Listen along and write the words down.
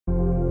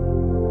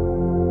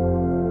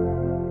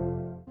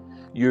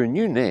Your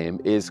new name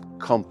is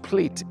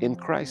complete in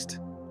Christ,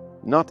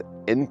 not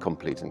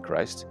incomplete in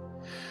Christ.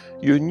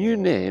 Your new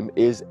name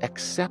is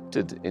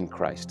accepted in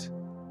Christ,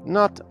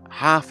 not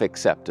half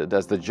accepted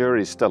as the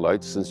jury's still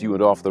out since you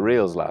went off the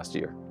rails last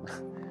year.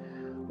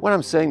 What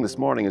I'm saying this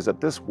morning is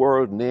that this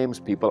world names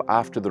people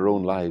after their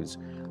own lives.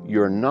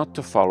 You're not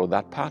to follow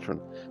that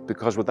pattern,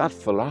 because with that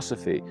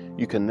philosophy,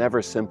 you can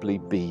never simply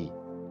be.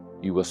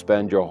 You will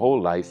spend your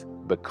whole life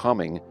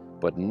becoming,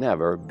 but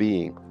never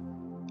being.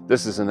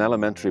 This is an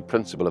elementary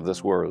principle of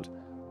this world.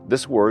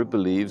 This world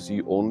believes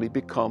you only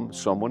become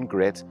someone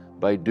great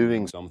by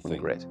doing something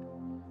great.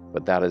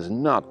 But that is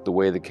not the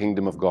way the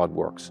kingdom of God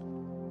works.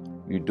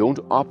 You don't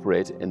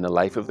operate in the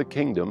life of the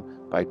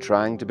kingdom by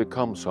trying to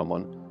become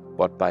someone,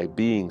 but by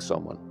being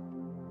someone.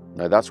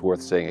 Now that's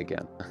worth saying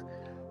again.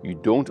 You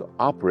don't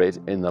operate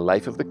in the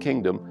life of the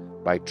kingdom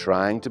by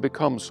trying to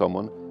become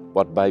someone,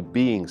 but by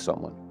being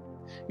someone.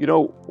 You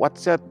know, what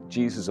set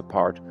Jesus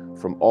apart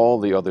from all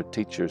the other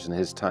teachers in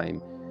his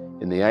time,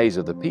 in the eyes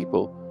of the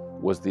people,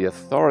 was the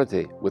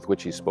authority with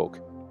which he spoke.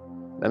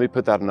 Let me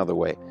put that another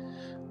way.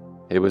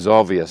 It was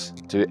obvious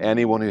to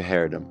anyone who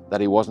heard him that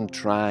he wasn't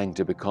trying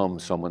to become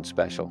someone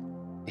special.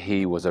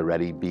 He was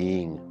already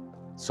being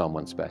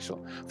someone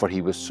special, for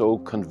he was so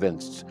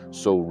convinced,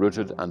 so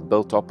rooted and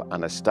built up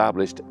and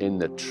established in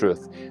the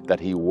truth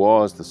that he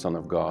was the Son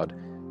of God,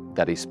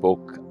 that he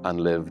spoke and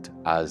lived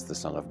as the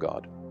Son of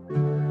God.